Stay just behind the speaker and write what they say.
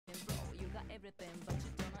anything, but you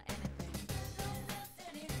don't know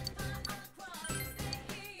anything.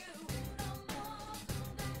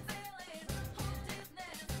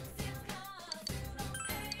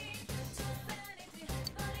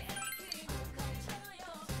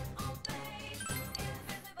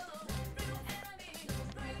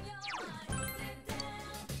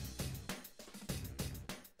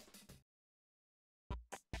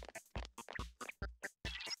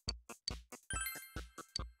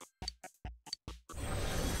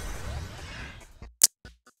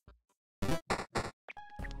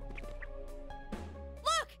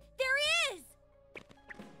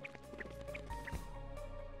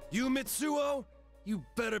 You, Mitsuo? You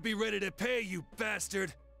better be ready to pay, you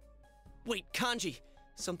bastard! Wait, Kanji,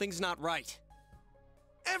 something's not right.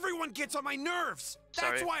 Everyone gets on my nerves!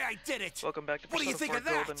 Sorry. That's why I did it! Welcome back to What do you Persona think 4 of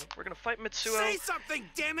that? Golden. We're gonna fight Mitsuo. Say something,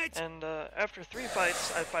 damn it! And after 3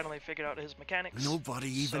 fights, I finally figured out his mechanics. Nobody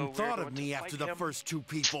even So we're thought going of to me fight after the him first 2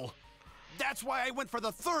 people. That's why I went for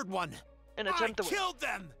the 3rd one. in I attempt to win. killed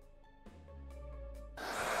them!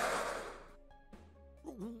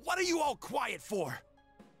 What are you all quiet for?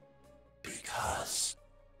 Because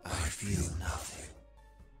I feel nothing.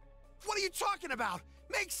 What are you talking about?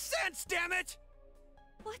 Makes sense, damn it!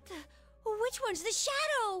 What the? Which one's the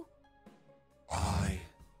shadow? I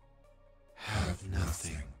have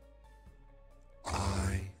nothing.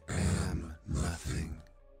 I am nothing.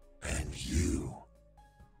 And you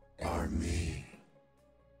are me.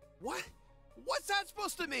 What? What's that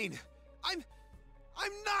supposed to mean? I'm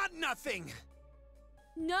not nothing!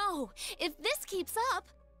 No, if this keeps up.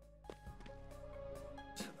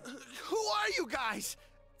 Who are you guys?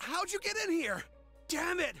 How'd you get in here?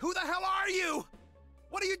 Damn it, who the hell are you?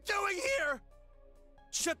 What are you doing here?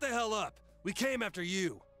 Shut the hell up! We came after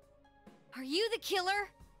you! Are you the killer?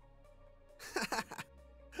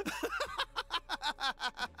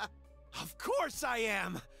 Of course I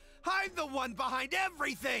am! I'm the one behind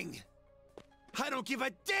everything! I don't give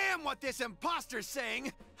a damn what this imposter's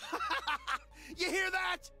saying! You hear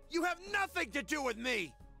that? You have nothing to do with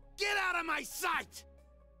me! Get out of my sight!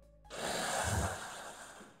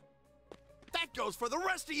 That goes for the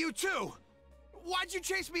rest of you too! Why'd you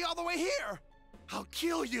chase me all the way here? I'll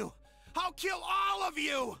kill you! I'll kill all of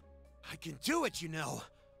you! I can do it, you know.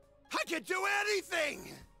 I can do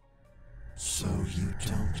anything! So you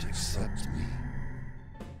don't accept me.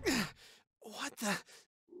 What the...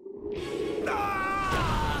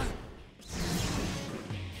 Ah!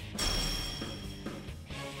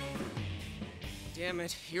 Damn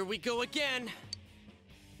it, here we go again.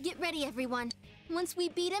 Get ready, everyone. Once we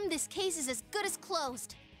beat him, this case is as good as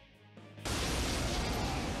closed.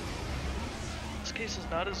 This case is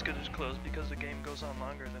not as good as closed because the game goes on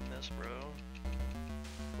longer than this, bro.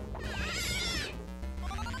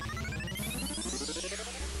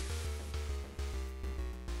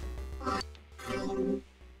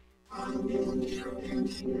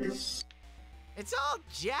 It's all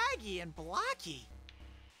jaggy and blocky.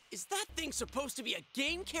 Is that thing supposed to be a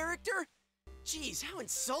game character? Jeez, how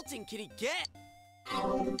insulting can he get?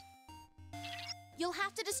 You'll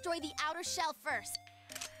have to destroy the outer shell first.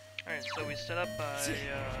 Alright, so we set up by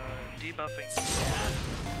debuffing.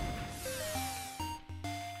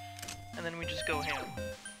 And then we just go ham.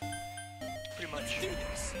 Pretty much. Let's do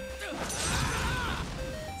this. Go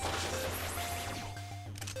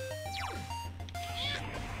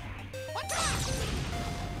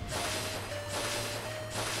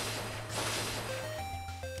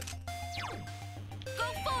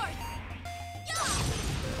forth!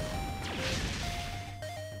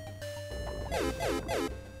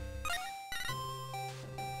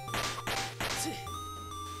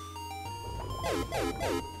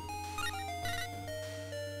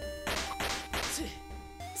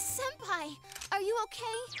 Senpai, are you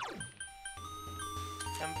okay?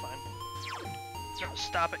 I'm fine. No,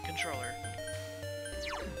 stop it, controller.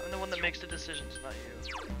 I'm the one that makes the decisions, not you.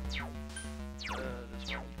 This one.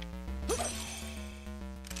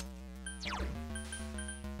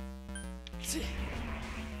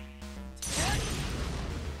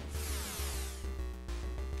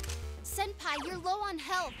 Senpai, you're low on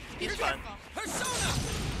health. He's fine. Persona!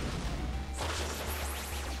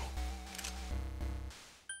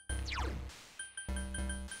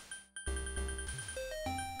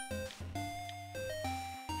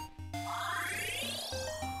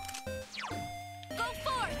 Go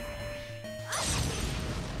forth!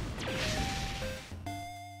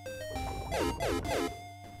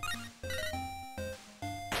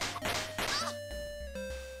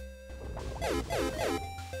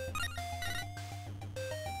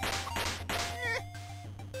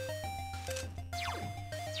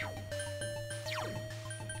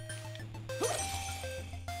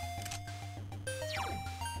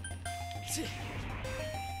 Let's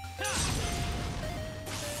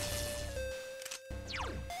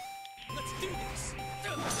do this!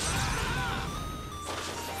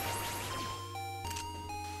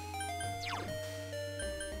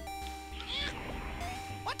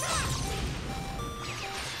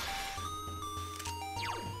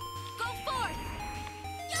 Go forth!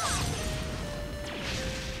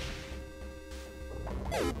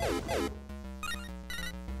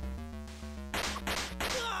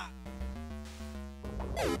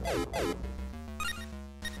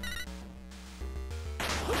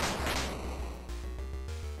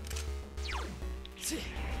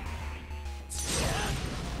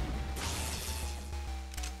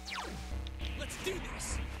 Let's do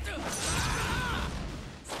this!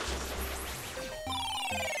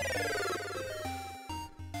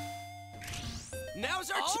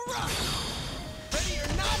 Now's our all right! Ready or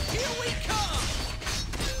not, here we come!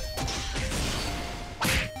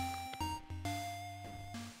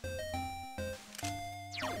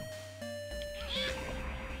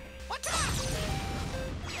 What's up?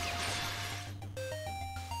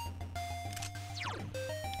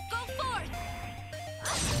 Go forth!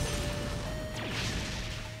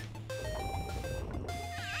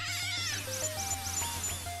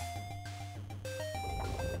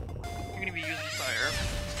 You're gonna be using fire.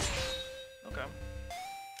 Okay.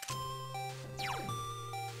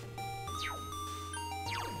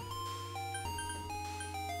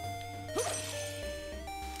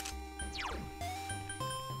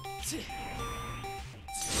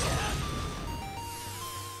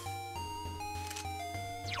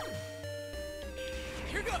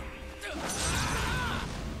 Here go!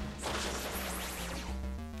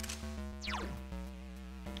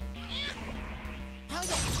 Hell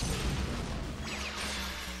yeah!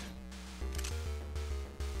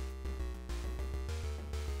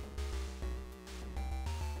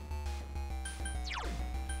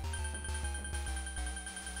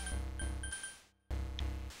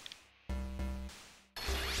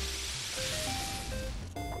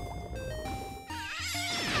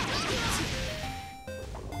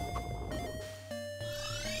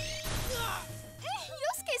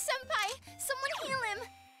 Yosuke-senpai! Someone heal him!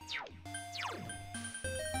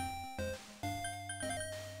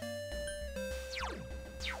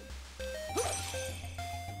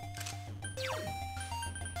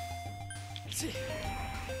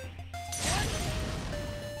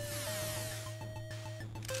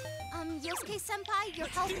 Yosuke-senpai, your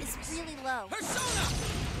health is really low. Persona!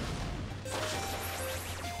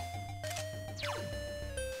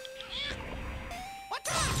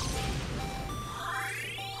 What's up?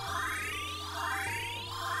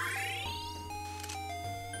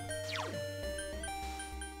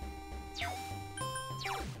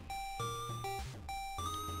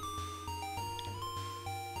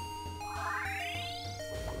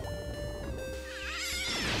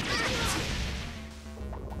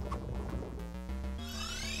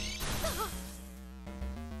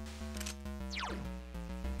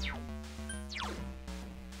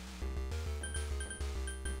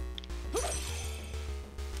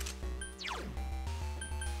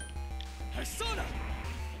 Persona!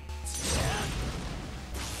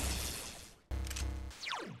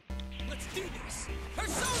 Let's do this!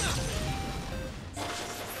 Persona!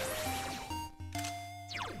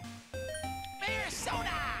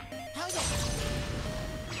 Persona! Hell yeah!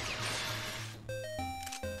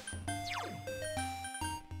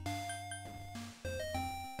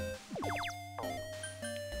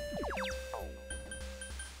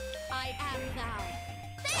 I am thou.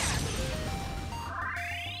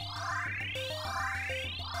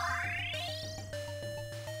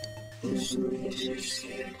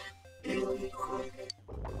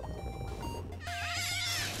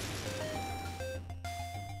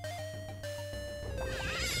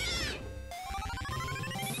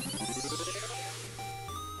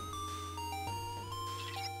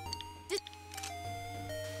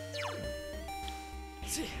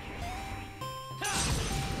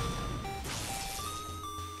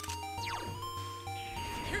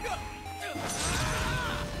 Here go!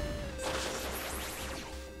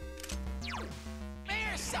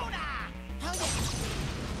 Persona! Hell yeah!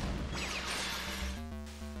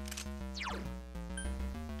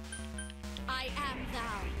 I am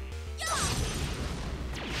thou.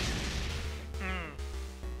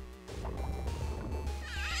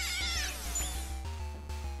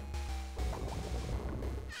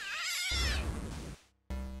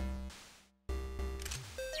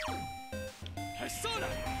 Persona!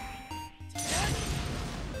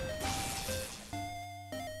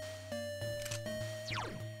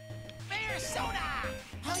 Persona!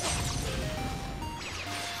 Hell yeah!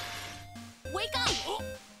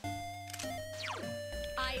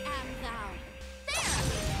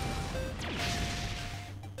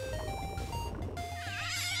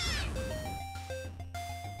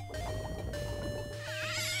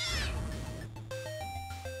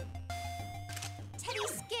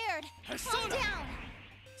 Calm down!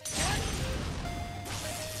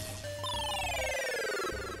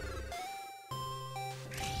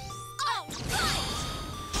 Oh,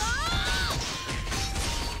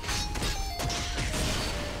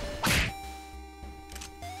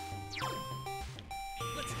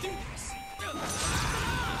 Let's do this!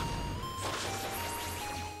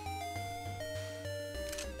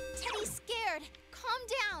 Teddy's scared. Calm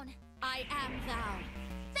down. I am thou.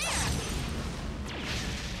 There!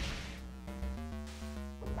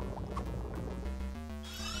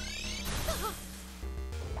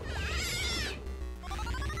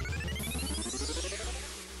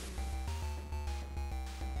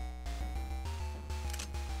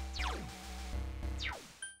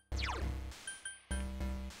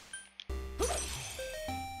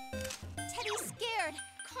 Teddy's scared.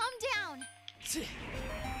 Calm down.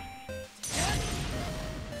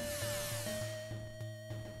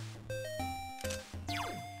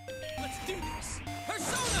 Let's do this!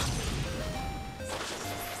 Persona!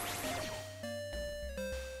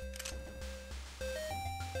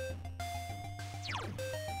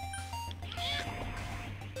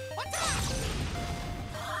 What's up?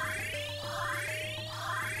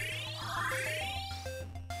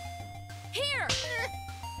 Here!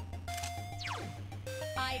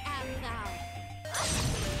 I am thou.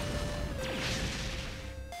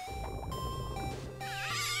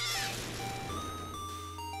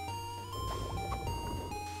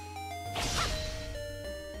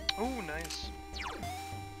 Oh, nice.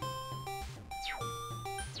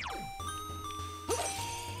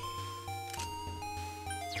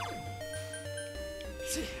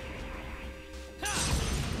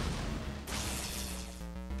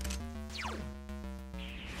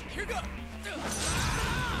 Here goes!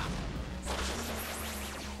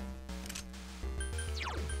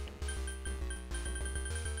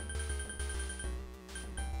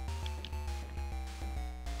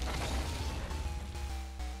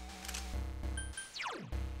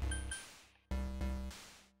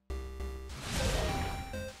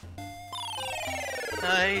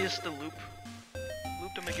 Nice, the loop.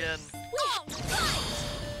 Looped him again. Oh,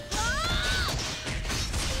 fight! Ah!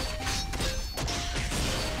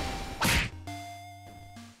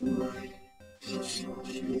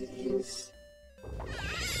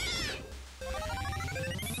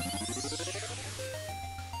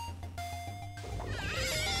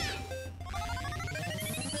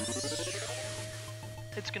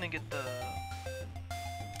 It's gonna get the...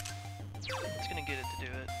 It's gonna get it to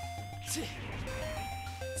do it.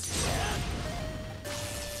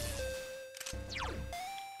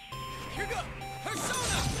 Here goes!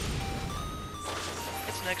 Persona!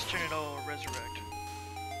 Its next turn it'll resurrect.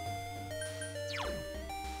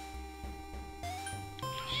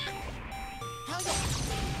 How's that?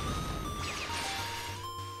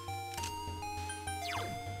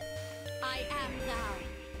 I am thou.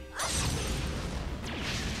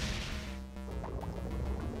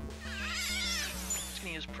 It's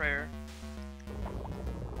gonna use prayer.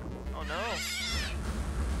 Oh no!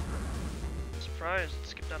 Surprised, it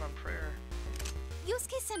skipped out on prayer.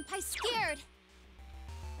 Yusuke-senpai scared.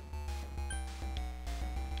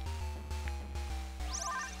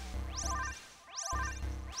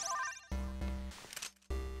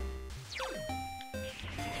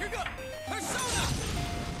 Here goes! Persona!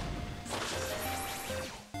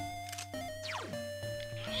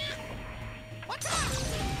 What's up?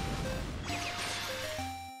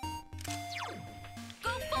 Go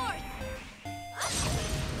forth!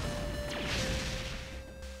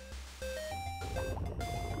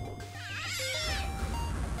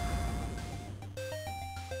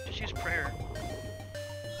 Just use prayer.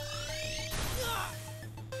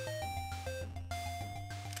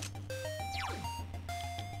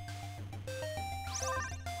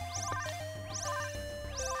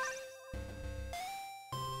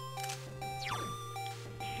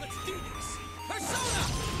 Let's do this! Persona!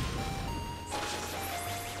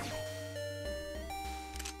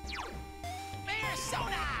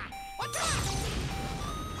 Persona! What's up?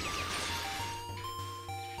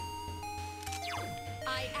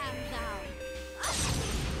 I am thou.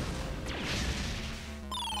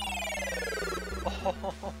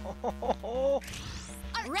 Oh,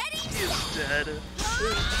 Ready? he is dead.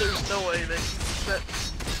 There's no way that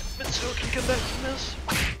Mitsuo can come back from this.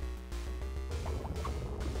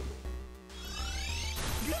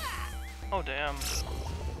 Oh damn.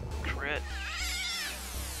 Crit.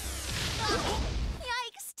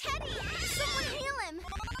 Yikes, Teddy! Someone heal him!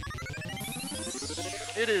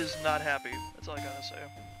 It is not happy. That's all I gotta say.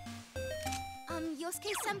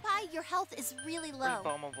 Yosuke-senpai, your health is really First low.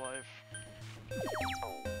 bomb of life.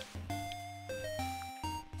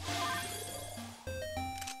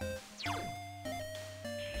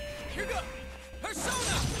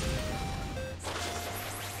 Persona!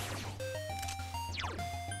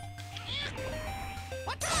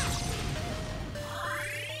 What the?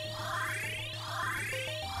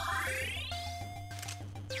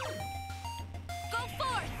 Go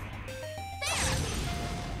forth!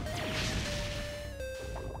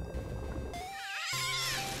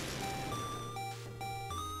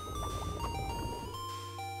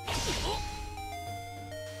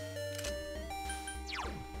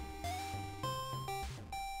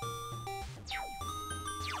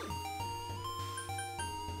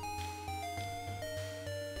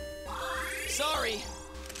 Sorry.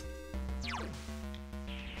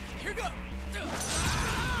 Here go.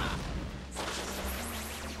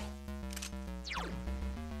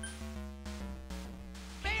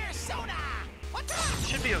 Persona! What the?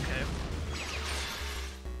 Should be okay.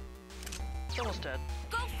 It's almost dead.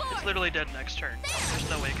 Go It's forth! literally dead next turn. There's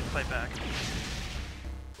no way it can fight back.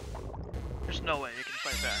 There's no way it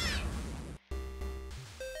can fight back.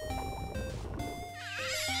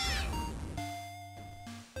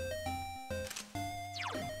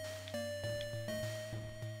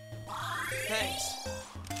 Thanks.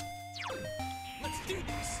 Let's do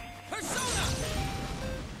this. Persona!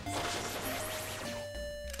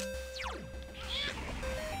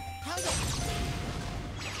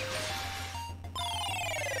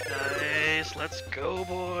 Nice, let's go,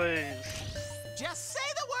 boys. Just say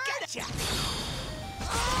the word. Gotcha.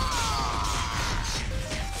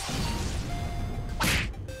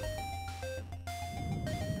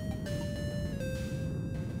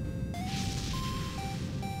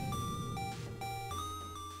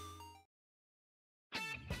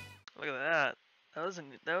 Look at that.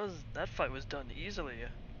 That fight was done easily.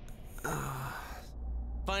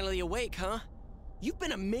 Finally awake, huh? You've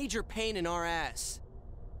been a major pain in our ass.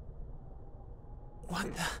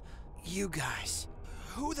 What the? You guys?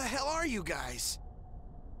 Who the hell are you guys?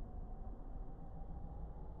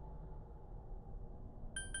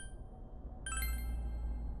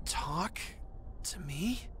 Talk to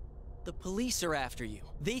me? The police are after you.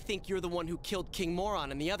 They think you're the one who killed King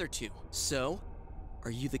Moron and the other two. So,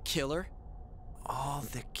 are you the killer? All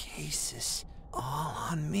the cases, all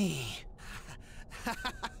on me.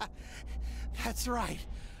 That's right.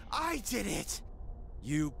 I did it!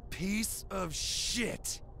 You piece of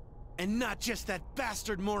shit! And not just that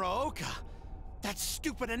bastard Muraoka. That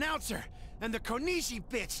stupid announcer, and the Konishi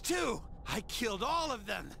bitch, too! I killed all of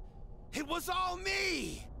them! It was all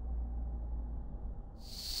me!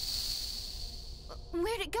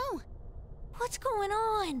 Where'd it go? What's going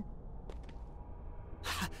on?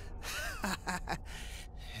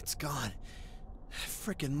 It's gone.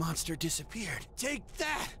 Frickin' monster disappeared. Take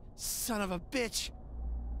that, son of a bitch!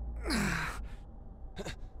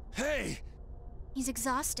 Hey! He's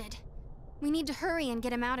exhausted. We need to hurry and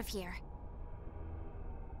get him out of here.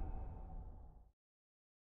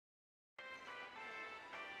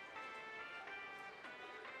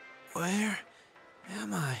 Where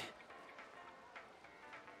am I?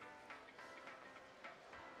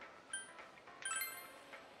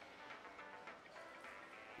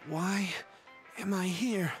 Why am I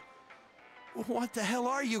here? What the hell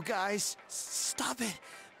are you guys? Stop it!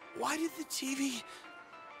 Why did the TV...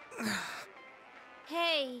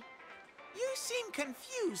 Hey, You seem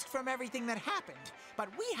confused from everything that happened, but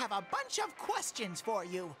we have a bunch of questions for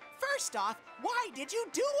you. First off, why did you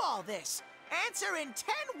do all this? Answer in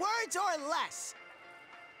 10 words or less.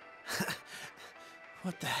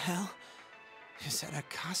 What the hell? Is that a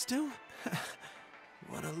costume?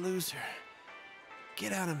 What a loser.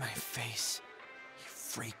 Get out of my face, you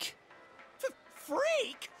freak.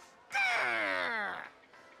 Freak? Grr!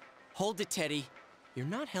 Hold it, Teddy. You're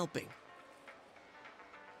not helping.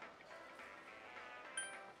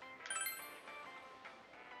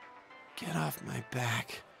 Get off my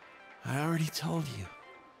back. I already told you.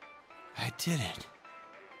 I did it.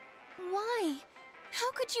 why?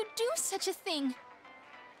 How could you do such a thing?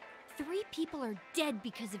 3 people are dead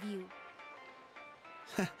because of you.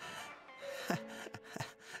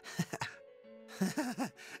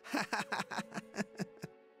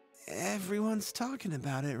 Everyone's talking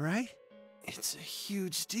about it, right? It's a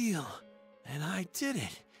huge deal. And I did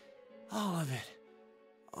it. All of it.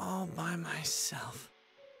 All by myself.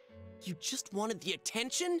 You just wanted the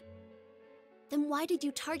attention? Then why did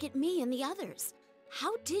you target me and the others?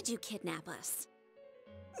 How did you kidnap us?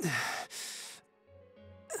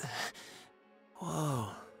 Whoa,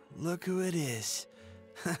 look who it is.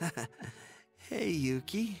 Hey,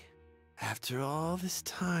 Yuki. After all this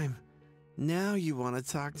time, now you want to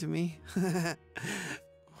talk to me?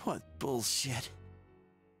 What bullshit.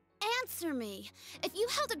 Answer me! If you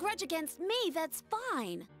held a grudge against me, that's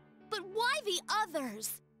fine. But why the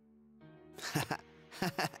others?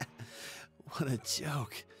 What a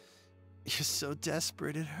joke. You're so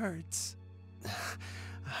desperate it hurts.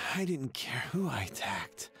 I didn't care who I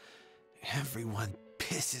attacked. Everyone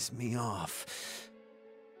pisses me off.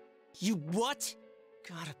 You what?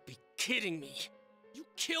 Gotta be kidding me. You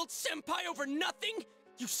killed Senpai over nothing?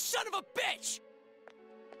 You son of a bitch!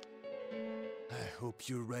 I hope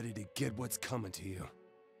you're ready to get what's coming to you.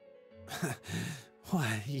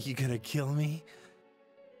 What, you gonna kill me?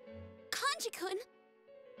 Kanji-kun!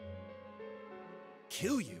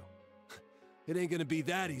 Kill you? It ain't gonna be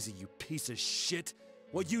that easy, you piece of shit.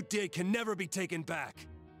 What you did can never be taken back.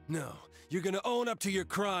 No, you're gonna own up to your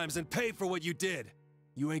crimes and pay for what you did.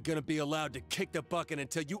 You ain't gonna be allowed to kick the bucket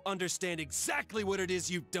until you understand exactly what it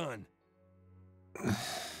is you've done.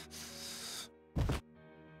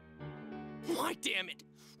 Why, damn it?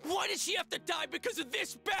 Why did she have to die because of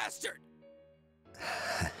this bastard?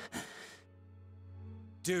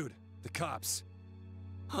 Dude, the cops.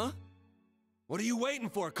 Huh? What are you waiting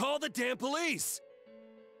for? Call the damn police!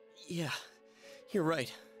 Yeah, you're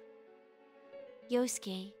right.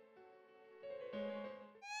 Yosuke.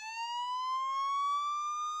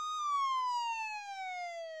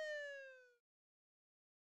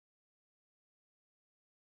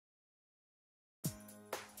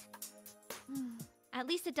 At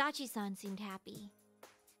least Adachi-san seemed happy.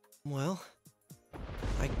 Well,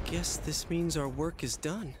 I guess this means our work is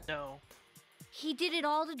done. No. He did it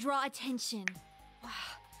all to draw attention. Wow,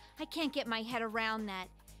 I can't get my head around that.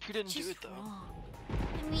 He didn't do Just it though. wrong.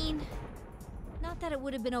 I mean, not that it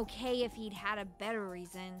would have been okay if he'd had a better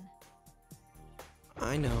reason.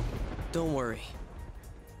 I know. Don't worry.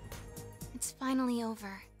 It's finally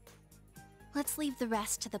over. Let's leave the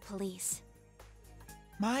rest to the police.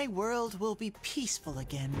 My world will be peaceful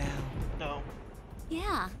again now. No.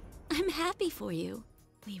 Yeah, I'm happy for you.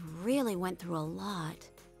 We really went through a lot.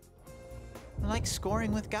 Like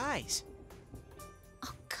scoring with guys.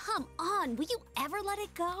 Oh, come on. Will you ever let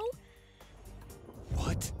it go?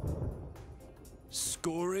 What?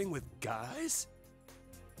 Scoring with guys?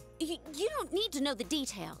 You don't need to know the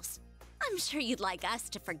details. I'm sure you'd like us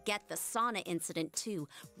to forget the sauna incident too,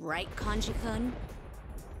 right, Kanji-kun?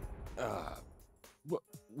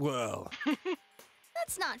 Well...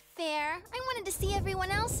 That's not fair. I wanted to see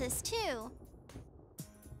everyone else's too.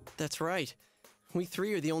 That's right. We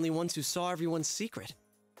three are the only ones who saw everyone's secret.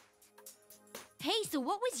 Hey, so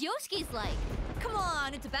what was Yosuke's like? Come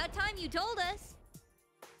on, it's about time you told us.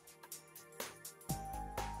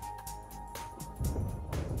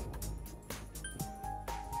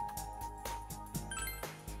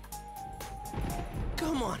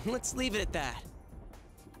 Come on, let's leave it at that.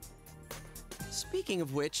 Speaking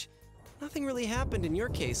of which, nothing really happened in your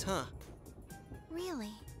case, huh?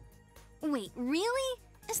 Really? Wait, really?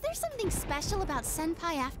 Is there something special about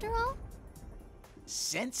Senpai after all?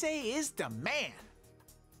 Sensei is the man.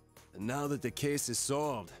 And now that the case is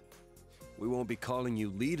solved, we won't be calling you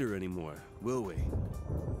leader anymore, will we?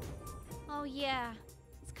 Oh yeah,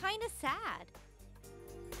 it's kinda sad.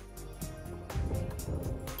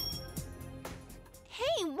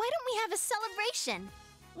 Hey, why don't we have a celebration?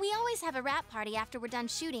 We always have a wrap party after we're done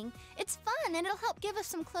shooting. It's fun and it'll help give us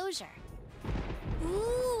some closure.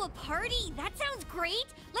 Ooh, a party! That sounds great!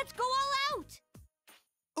 Let's go all out!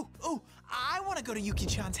 Oh, I want to go to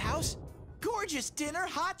Yuki-chan's house. Gorgeous dinner,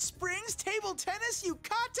 hot springs, table tennis,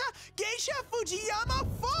 yukata, geisha, Fujiyama,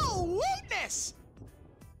 full witness!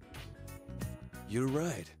 You're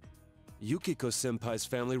right. Yukiko-senpai's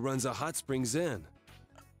family runs a hot springs inn.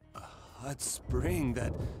 A hot spring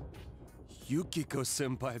that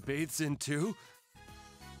Yukiko-senpai bathes in too?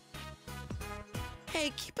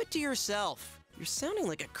 Hey, keep it to yourself. You're sounding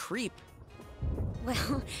like a creep.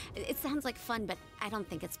 Well, it sounds like fun, but I don't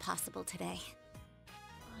think it's possible today.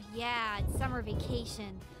 Oh, yeah, it's summer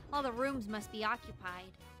vacation. All the rooms must be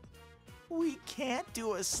occupied. We can't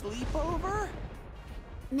do a sleepover?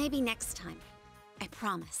 Maybe next time. I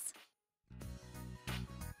promise.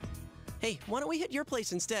 Hey, why don't we hit your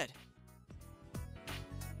place instead?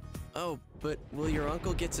 Oh, but will your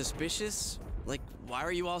uncle get suspicious? Like, why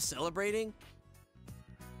are you all celebrating?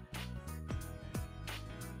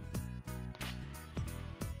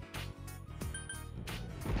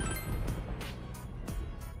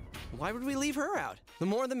 Why would we leave her out? The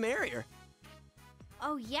more the merrier.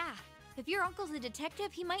 Oh yeah, if your uncle's a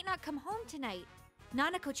detective, he might not come home tonight.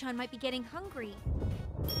 Nanako-chan might be getting hungry.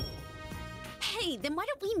 Hey, then why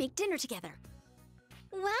don't we make dinner together?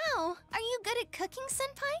 Wow, are you good at cooking,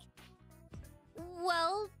 Senpai?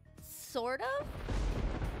 Well, sort of.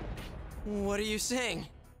 What are you saying?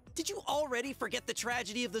 Did you already forget the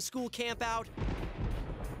tragedy of the school campout?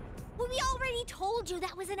 We already told you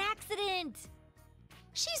that was an accident.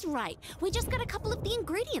 She's right. We just got a couple of the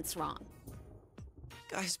ingredients wrong.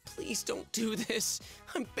 Guys, please don't do this.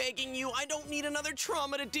 I'm begging you, I don't need another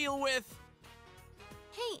trauma to deal with.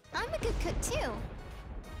 Hey, I'm a good cook too.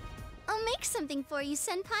 I'll make something for you,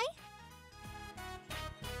 Senpai.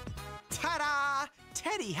 Ta-da!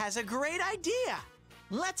 Teddy has a great idea.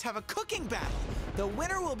 Let's have a cooking battle. The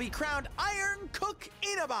winner will be crowned Iron Cook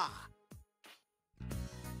Inaba.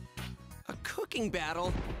 A cooking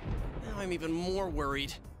battle? Now I'm even more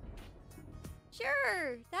worried.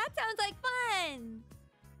 Sure, that sounds like fun.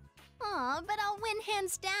 Aw, but I'll win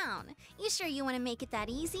hands down. You sure you want to make it that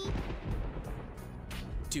easy?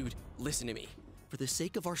 Dude, listen to me. For the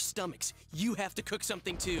sake of our stomachs, you have to cook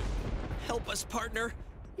something too. Help us, partner.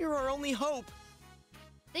 You're our only hope.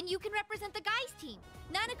 Then you can represent the guys' team.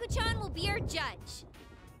 Nanako-chan will be our judge.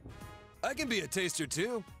 I can be a taster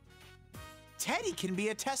too. Teddy can be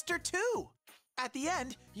a tester too. At the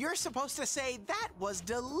end, you're supposed to say that was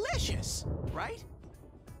delicious, right?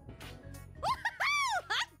 Woohoo!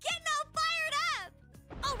 I'm getting all fired up!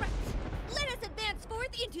 All right, let us advance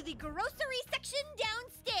forth into the grocery section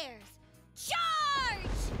downstairs. Charge!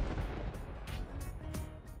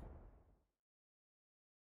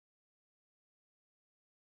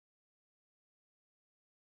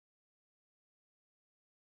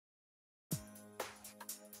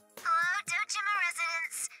 Hello, Dojima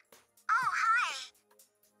residents. Oh, hi.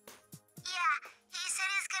 Yeah, he said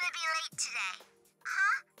he's gonna be late today.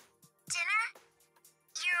 Huh? Dinner?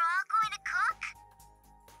 You're all going to cook?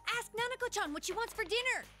 Ask Nanako-chan what she wants for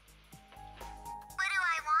dinner. What do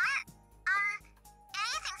I want?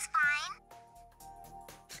 Anything's fine.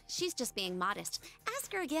 She's just being modest.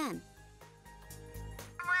 Ask her again.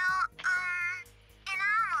 Well, an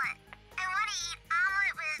omelet. I want to eat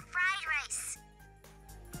omelet with fried rice.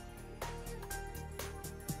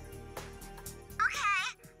 Okay,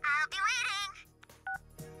 I'll be waiting.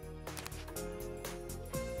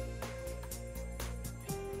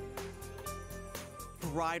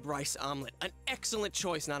 Fried rice omelet. An excellent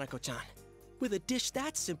choice, Nanako-chan. With a dish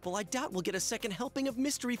that simple, I doubt we'll get a second helping of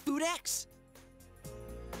Mystery Food X.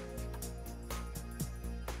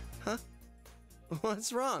 Huh?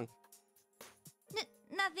 What's wrong?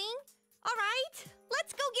 Nothing. All right,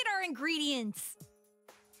 let's go get our ingredients.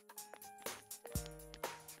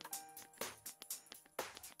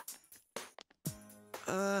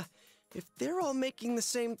 If they're all making the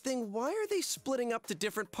same thing, why are they splitting up to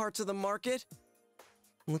different parts of the market?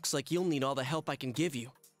 Looks like you'll need all the help I can give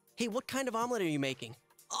you. Hey, what kind of omelet are you making?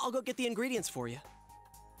 I'll go get the ingredients for you.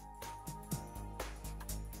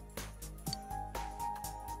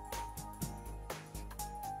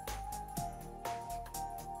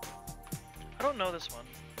 I don't know this one.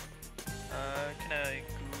 Can I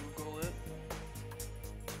Google it?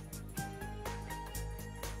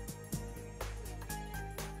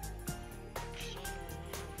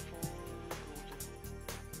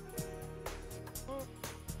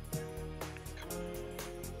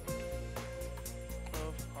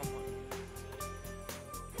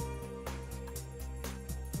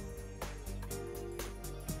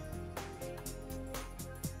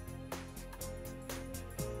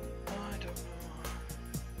 I don't know.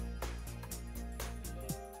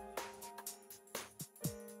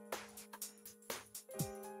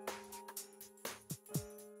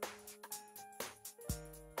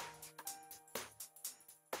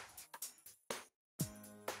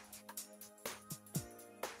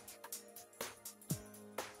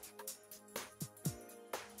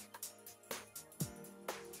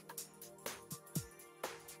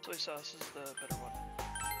 Soy sauce is the better one.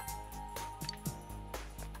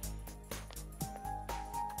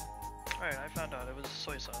 Alright, I found out it was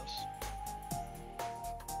soy sauce.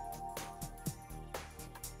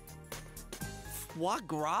 Foie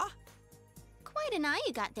gras? Quite an eye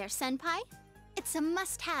you got there, Senpai. It's a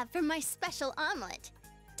must-have for my special omelet.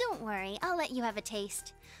 Don't worry, I'll let you have a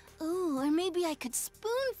taste. Ooh, or maybe I could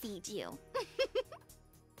spoon-feed you.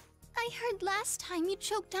 I heard last time you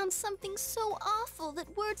choked down something so awful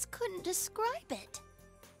that words couldn't describe it.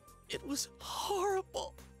 It was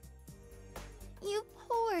horrible. You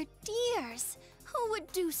poor dears. Who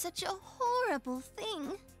would do such a horrible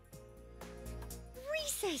thing?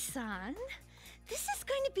 Rise-san, this is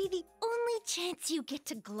going to be the only chance you get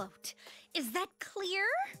to gloat. Is that clear?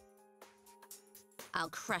 I'll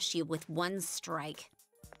crush you with one strike.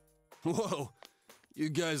 Whoa, you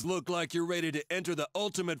guys look like you're ready to enter the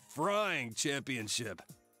Ultimate Frying Championship.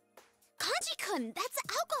 Kanji-kun, that's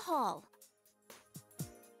alcohol.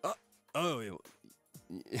 Oh,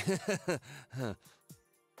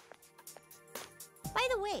 By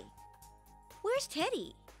the way, where's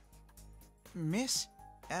Teddy? Miss,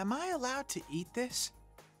 am I allowed to eat this?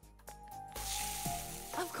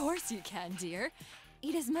 Of course you can, dear.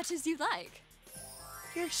 Eat as much as you like.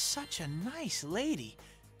 You're such a nice lady.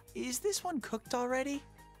 Is this one cooked already?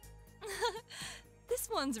 This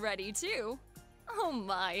one's ready too. Oh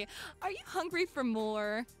my, are you hungry for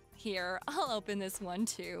more? Here, I'll open this one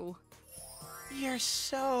too. You're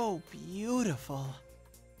so beautiful.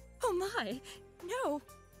 Oh my, no,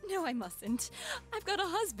 I mustn't. I've got a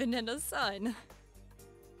husband and a son.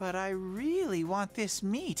 But I really want this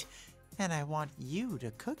meat, and I want you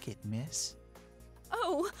to cook it, miss.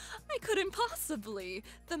 Oh, I couldn't possibly.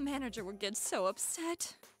 The manager would get so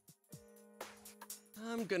upset.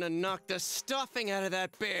 I'm gonna knock the stuffing out of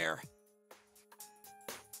that bear.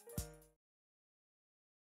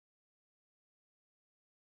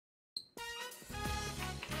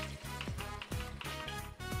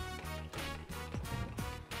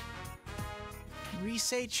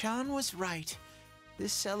 Rise-chan was right.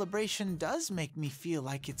 This celebration does make me feel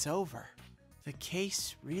like it's over. The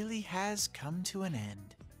case really has come to an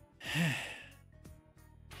end.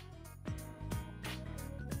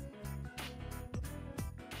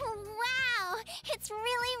 Wow, it's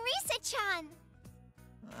really Risa-chan.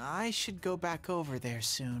 I should go back over there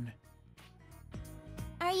soon.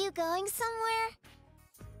 Are you going somewhere?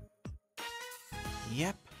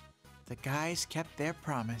 Yep, the guys kept their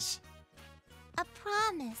promise. A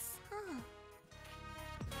promise, huh?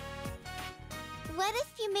 What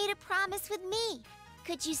if you made a promise with me?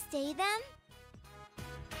 Could you stay then?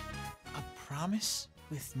 A promise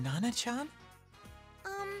with Nana-chan?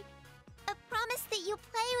 A promise that you'll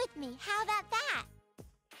play with me. How about that?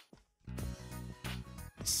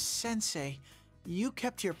 Sensei, you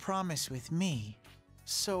kept your promise with me,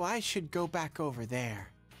 so I should go back over there.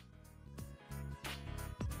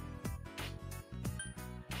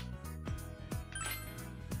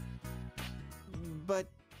 But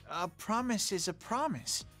a promise is a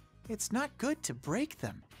promise. It's not good to break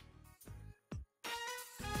them.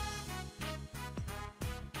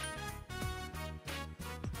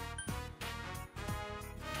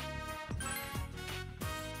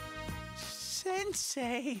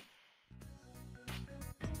 Sensei!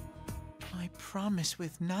 My promise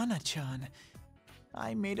with Nana-chan.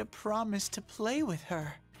 I made a promise to play with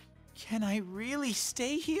her. Can I really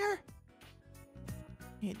stay here?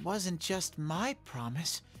 It wasn't just my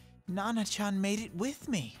promise. Nana-chan made it with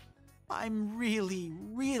me. I'm really,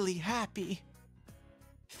 really happy.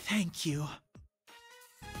 Thank you.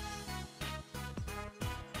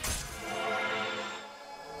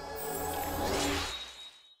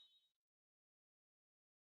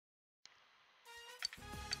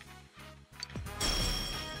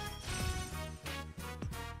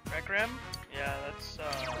 Requiem? Yeah, that's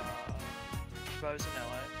if I was in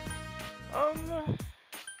LA.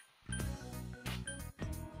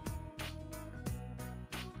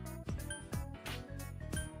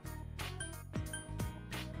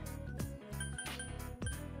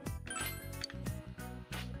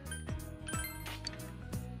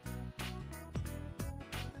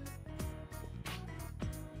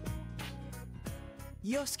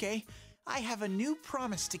 Yosuke, I have a new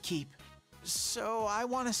promise to keep. So I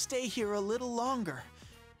want to stay here a little longer.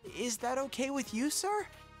 Is that okay with you, sir?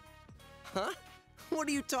 Huh? What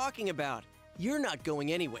are you talking about? You're not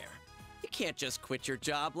going anywhere. You can't just quit your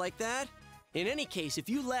job like that. In any case, if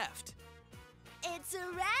you left... It's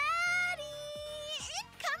ready!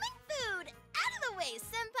 Incoming food! Out of the way,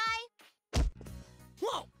 senpai!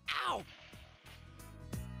 Whoa! Ow!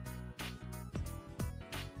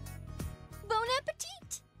 Bon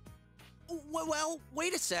appetit! Well,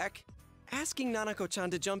 wait a sec. Asking Nanako-chan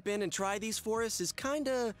to jump in and try these for us is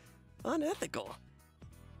kinda unethical.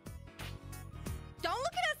 Don't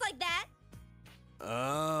look at us like that!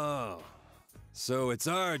 Oh. So it's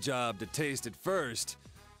our job to taste it first,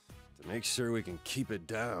 to make sure we can keep it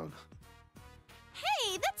down.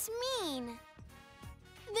 Hey, that's mean.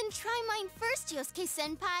 Then try mine first,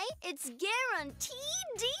 Yosuke-senpai. It's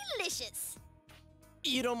guaranteed delicious.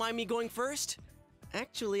 You don't mind me going first?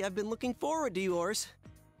 Actually, I've been looking forward to yours.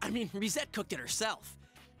 I mean, Risette cooked it herself.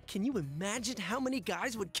 Can you imagine how many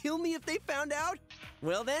guys would kill me if they found out?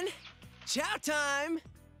 Well then, chow time!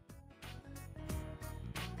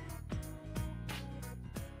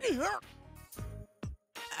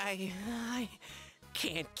 I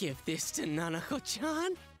can't give this to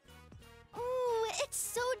Nanako-chan. Ooh, it's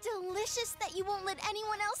so delicious that you won't let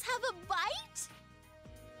anyone else have a bite?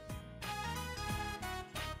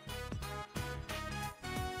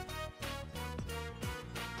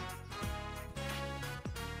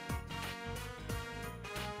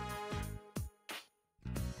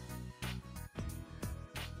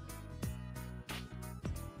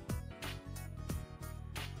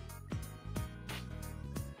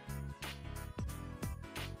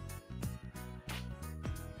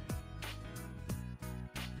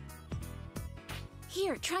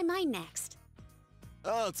 Here, try mine next.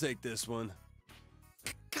 I'll take this one.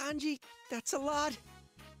 Kanji, that's a lot.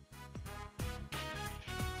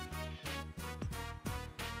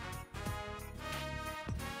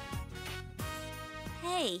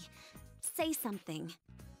 Hey, say something.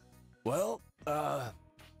 Well, how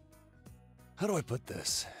do I put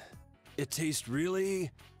this? It tastes really,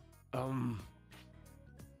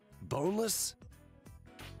 boneless?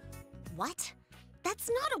 What? That's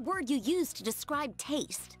not a word you use to describe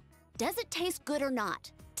taste. Does it taste good or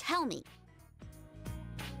not? Tell me.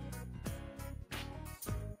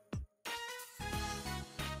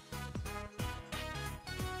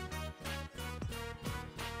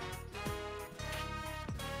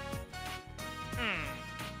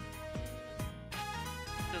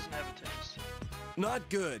 Doesn't have a taste. Not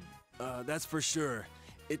good, that's for sure.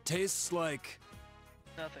 It tastes like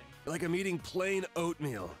Nothing. I'm eating plain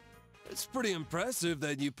oatmeal. It's pretty impressive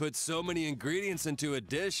that you put so many ingredients into a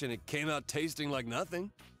dish and it came out tasting like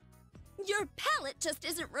nothing. Your palate just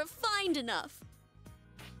isn't refined enough.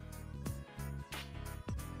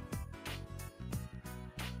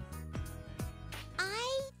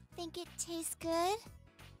 I think it tastes good.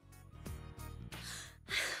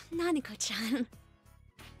 Nanako-chan.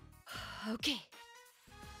 Okay.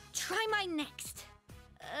 Try mine next.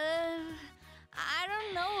 I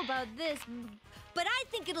don't know about this, but I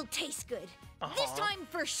think it'll taste good. This time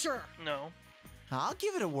for sure. No. I'll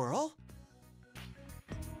give it a whirl.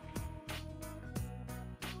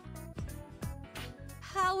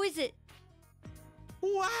 How is it?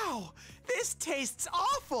 Wow, this tastes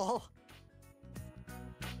awful.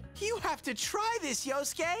 You have to try this,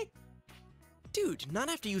 Yosuke. Dude, not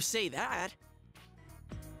after you say that.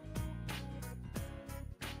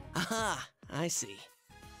 Aha, I see.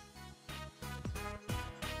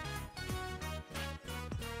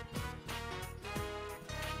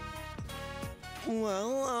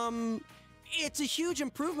 Well, it's a huge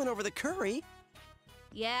improvement over the curry.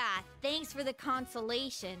 Yeah, thanks for the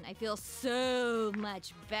consolation. I feel so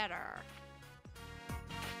much better.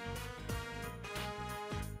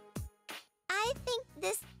 I think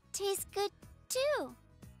this tastes good too.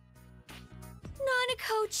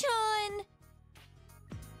 Nanako-chan!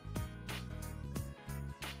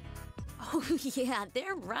 Oh, yeah,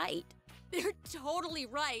 they're right. They're totally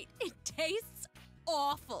right. It tastes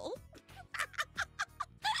awful.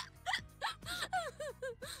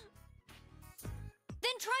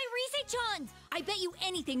 Then try Rise-chan's! I bet you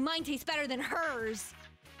anything mine tastes better than hers.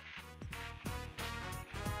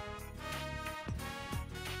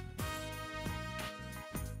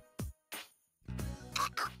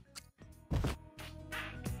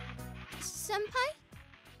 Senpai?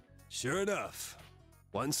 Sure enough.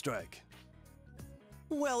 One strike.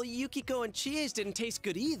 Well, Yukiko and Chie's didn't taste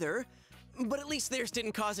good either, but at least theirs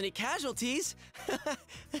didn't cause any casualties.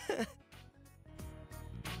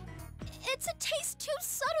 It's a taste too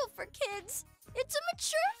subtle for kids. It's a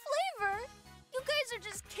mature flavor. You guys are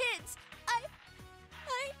just kids.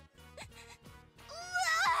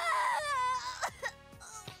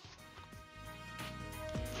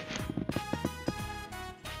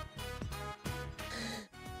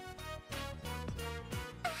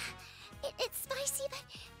 It's spicy, but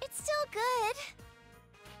it's still good.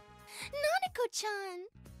 Nanako-chan.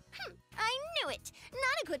 I knew it.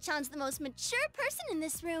 Nanako-chan's the most mature person in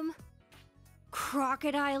this room.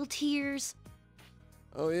 Crocodile tears.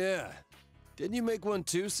 Oh yeah. Didn't you make one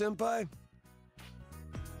too, Senpai?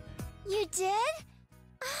 You did?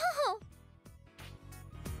 Oh.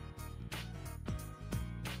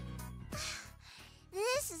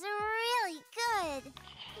 This is really good.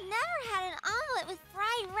 Never had an omelet with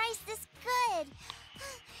fried rice this good.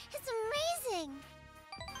 It's amazing.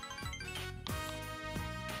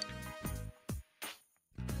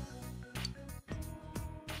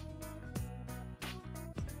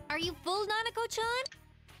 Are you full, Nanako-chan?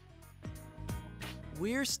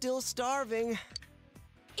 We're still starving.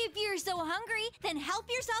 If you're so hungry, then help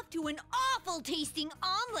yourself to an awful-tasting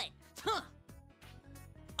omelet. Huh.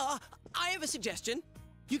 I have a suggestion.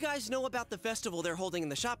 You guys know about the festival they're holding in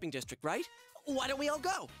the shopping district, right? Why don't we all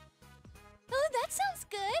go? Oh, that sounds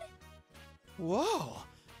good. Whoa.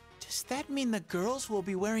 Does that mean the girls will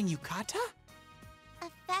be wearing yukata? A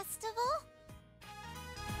festival?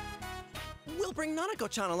 We'll bring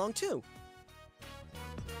Nanako-chan along too.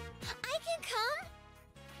 I can come?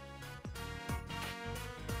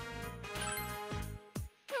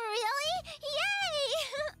 Really?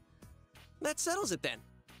 Yay! That settles it then.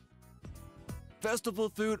 Festival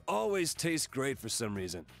food always tastes great for some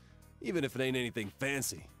reason, even if it ain't anything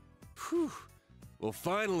fancy. Whew. We'll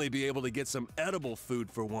finally be able to get some edible food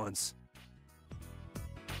for once.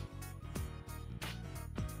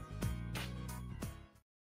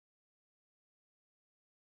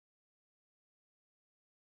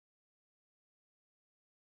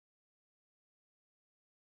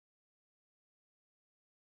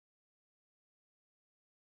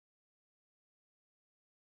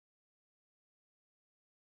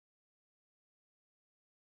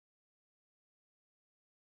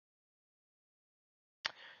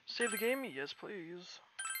 Save the game? Yes, please.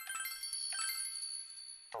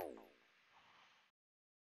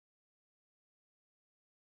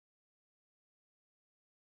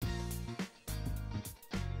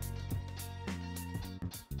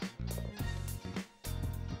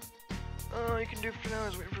 You can do for now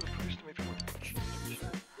is wait for the priest to make the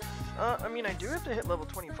work. I mean, I do have to hit level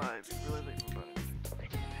 25. You realize I can buy it.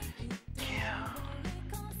 Yeah.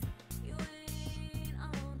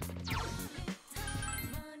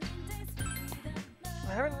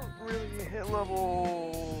 I haven't really hit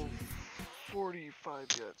level 45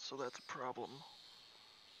 yet, so that's a problem.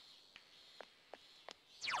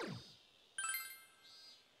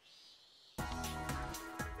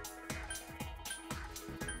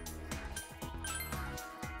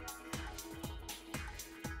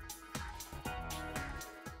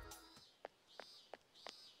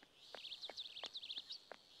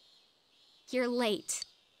 You're late.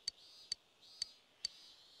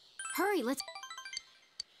 Hurry, let's...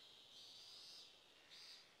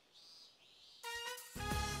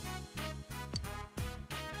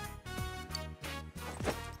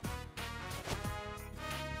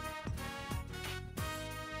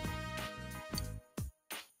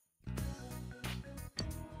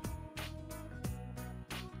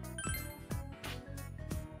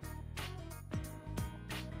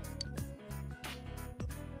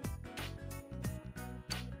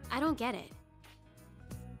 I don't get it.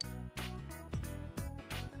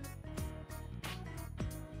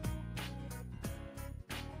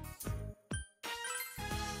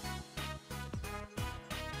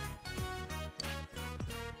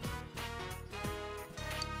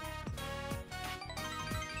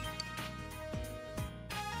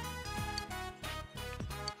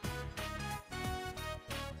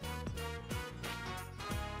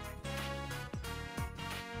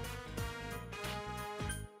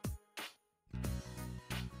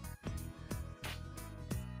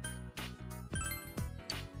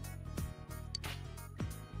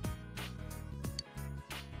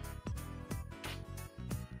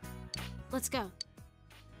 Let's go.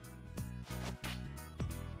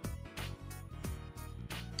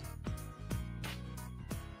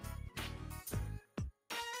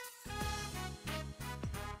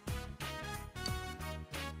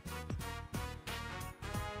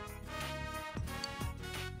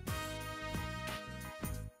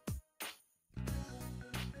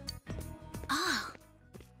 Ah.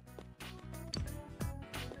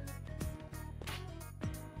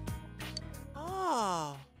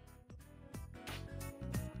 Oh.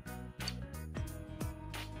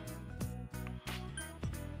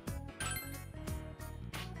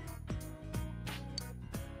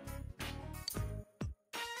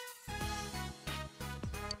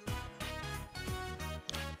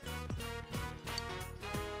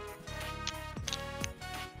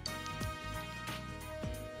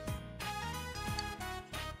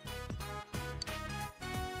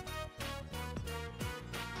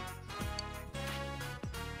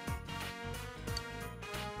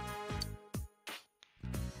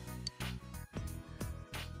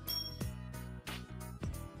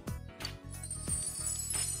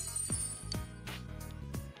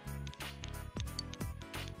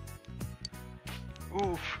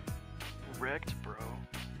 Oof. Wrecked, bro.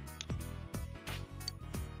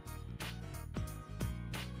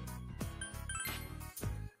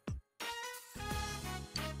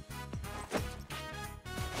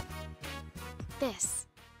 This.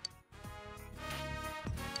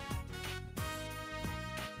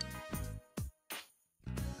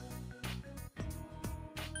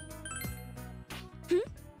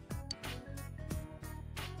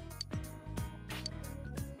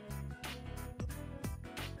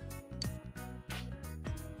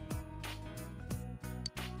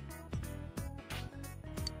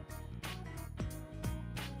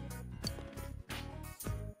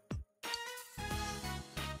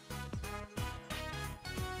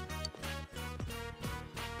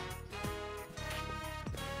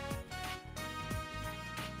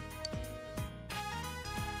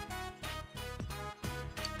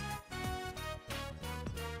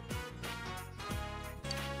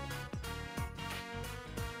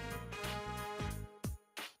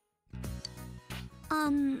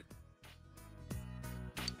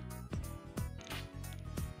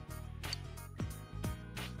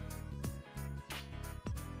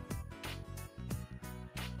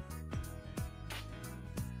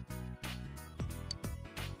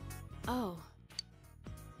 Oh.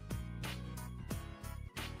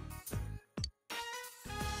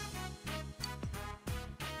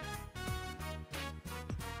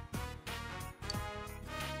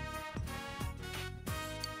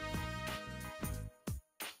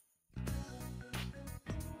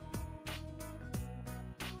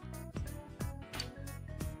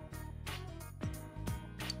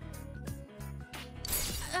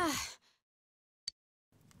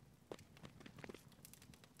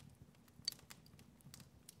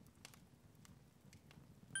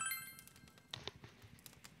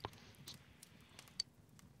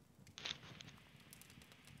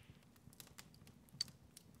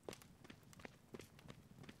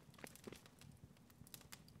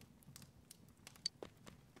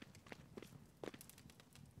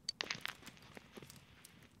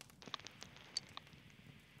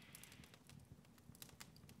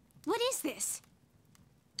 is this?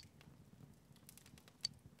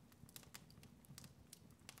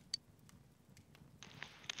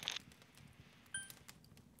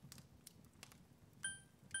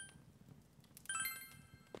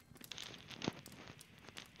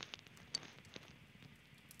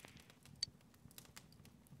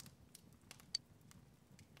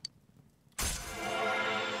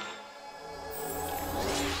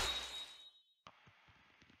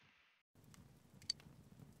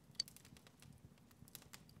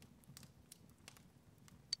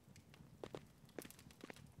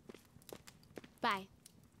 Bye.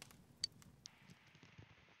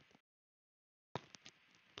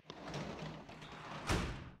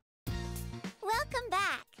 Welcome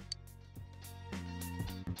back.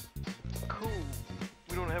 Cool.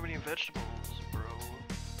 We don't have any vegetables, bro.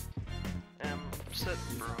 Upset,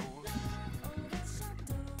 bro.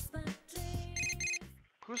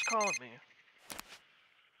 Who's calling me?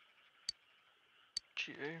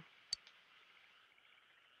 GA.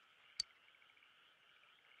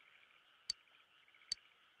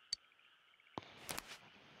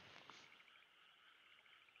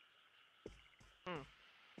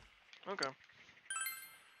 Okay.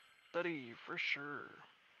 Study for sure.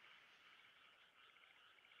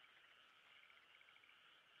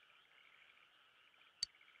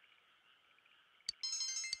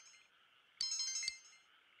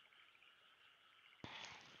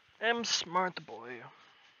 I'm smart boy.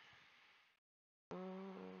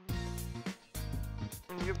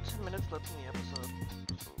 You have 10 minutes left in the episode,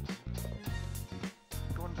 so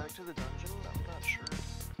going back to the dungeon, I'm not sure.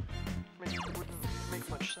 Maybe it wouldn't make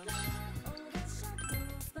much sense.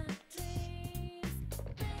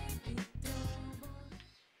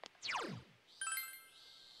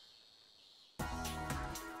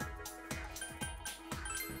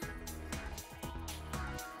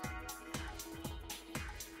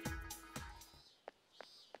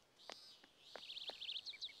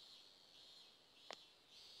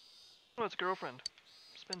 Oh, it's girlfriend.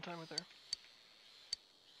 Spend time with her.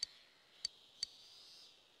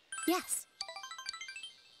 Yes.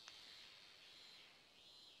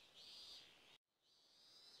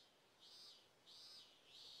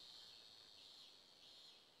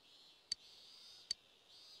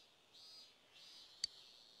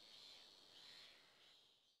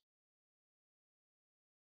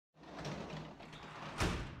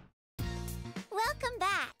 Welcome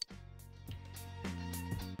back.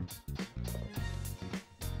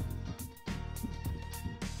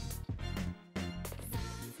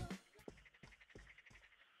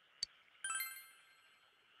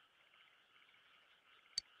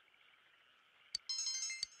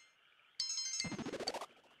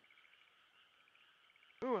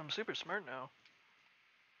 Ooh, I'm super smart now.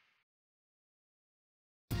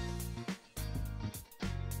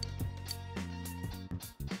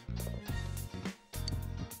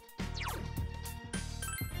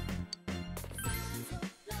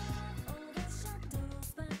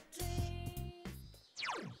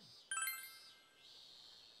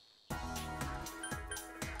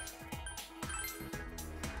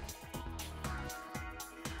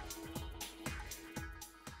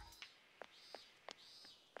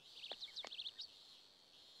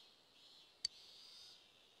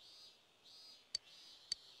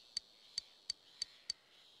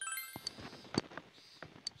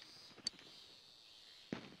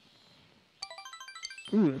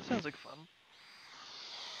 Ooh, that sounds like fun.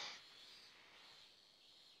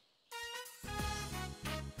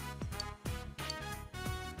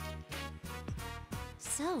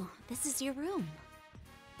 So, this is your room.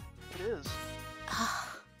 It is.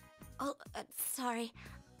 Sorry.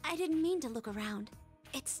 I didn't mean to look around.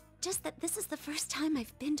 It's just that this is the first time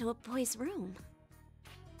I've been to a boy's room.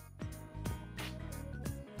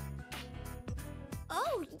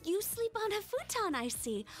 Oh, you sleep on a futon, I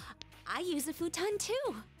see. I use a futon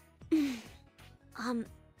too.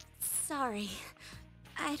 Sorry.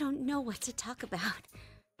 I don't know what to talk about.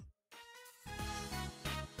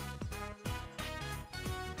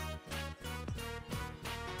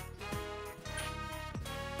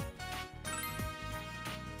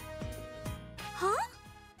 Huh?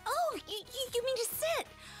 Oh, you mean to sit?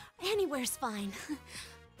 Anywhere's fine.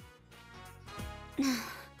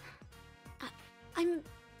 I'm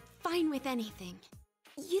fine with anything.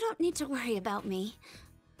 You don't need to worry about me.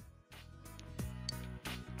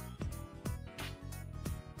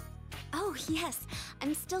 Oh, yes.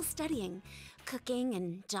 I'm still studying. Cooking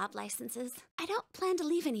and job licenses. I don't plan to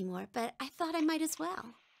leave anymore, but I thought I might as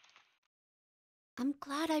well. I'm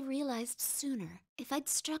glad I realized sooner. If I'd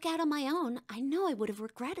struck out on my own, I know I would have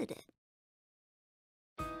regretted it.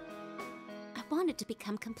 wanted to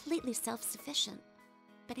become completely self-sufficient.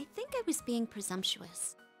 But I think I was being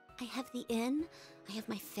presumptuous. I have the inn, I have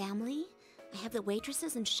my family, I have the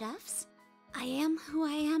waitresses and chefs. I am who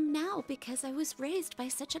I am now because I was raised by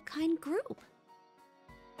such a kind group.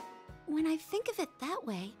 When I think of it that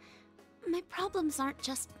way, my problems aren't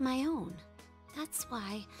just my own. That's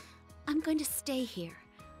why I'm going to stay here,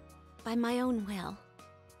 by my own will.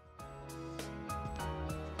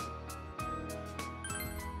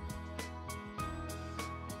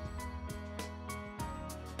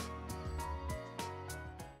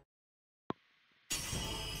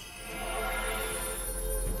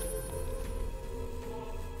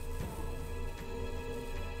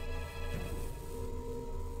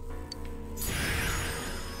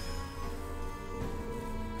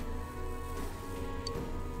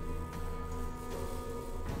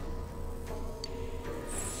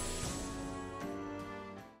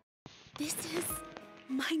 This is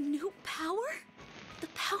my new power? The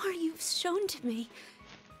power you've shown to me.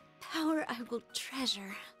 Power I will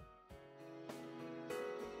treasure.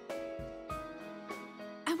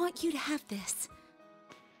 I want you to have this.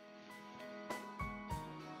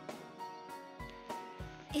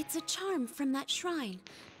 It's a charm from that shrine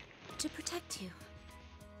to protect you.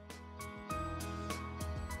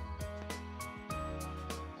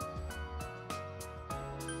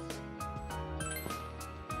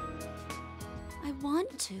 I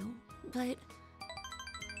want to, but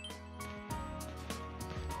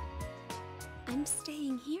I'm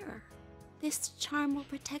staying here. This charm will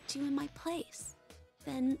protect you in my place.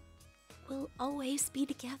 Then we'll always be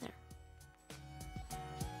together.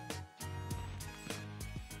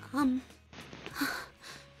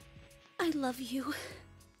 I love you.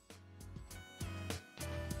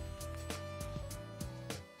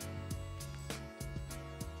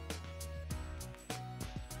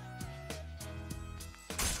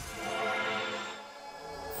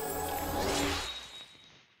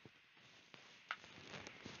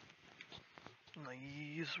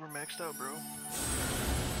 Nice, we're maxed out, bro.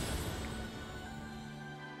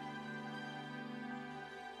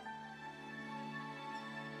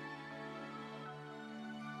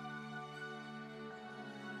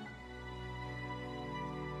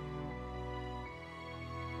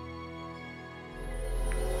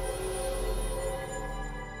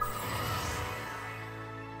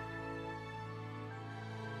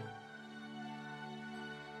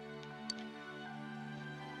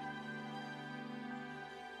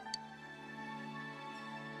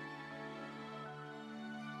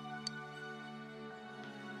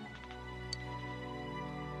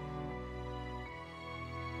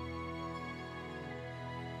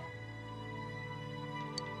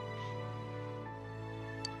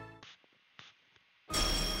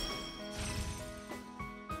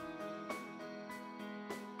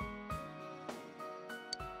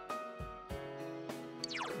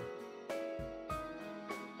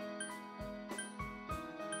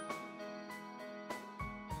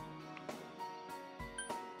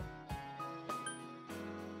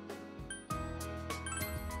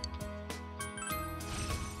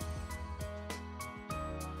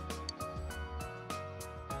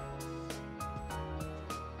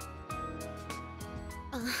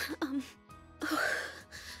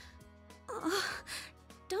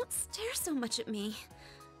 Don't stare so much at me.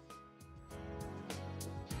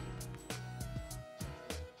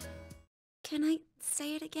 Can I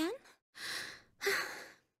say it again?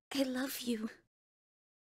 I love you.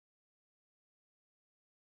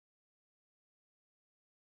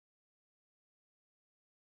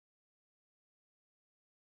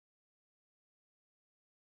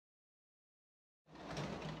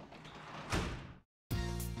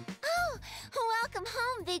 Oh, welcome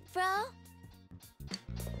home, big bro.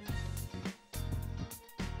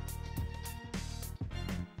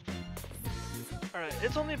 Alright,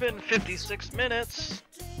 it's only been 56 minutes.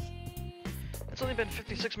 It's only been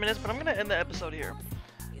 56 minutes, but I'm gonna end the episode here.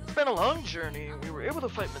 It's been a long journey. We were able to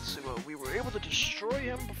fight Mitsuo. We were able to destroy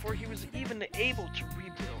him before he was even able to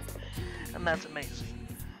rebuild. And that's amazing.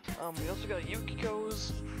 We also got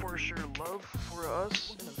Yukiko's for sure love for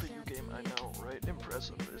us in a video game. I know, right?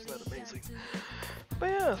 Impressive. Isn't that amazing? But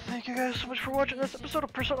yeah, thank you guys so much for watching this episode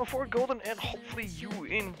of Persona 4 Golden, and hopefully you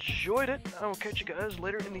enjoyed it. I will catch you guys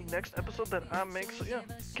later in the next episode that I make. So yeah,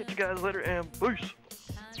 catch you guys later, and peace!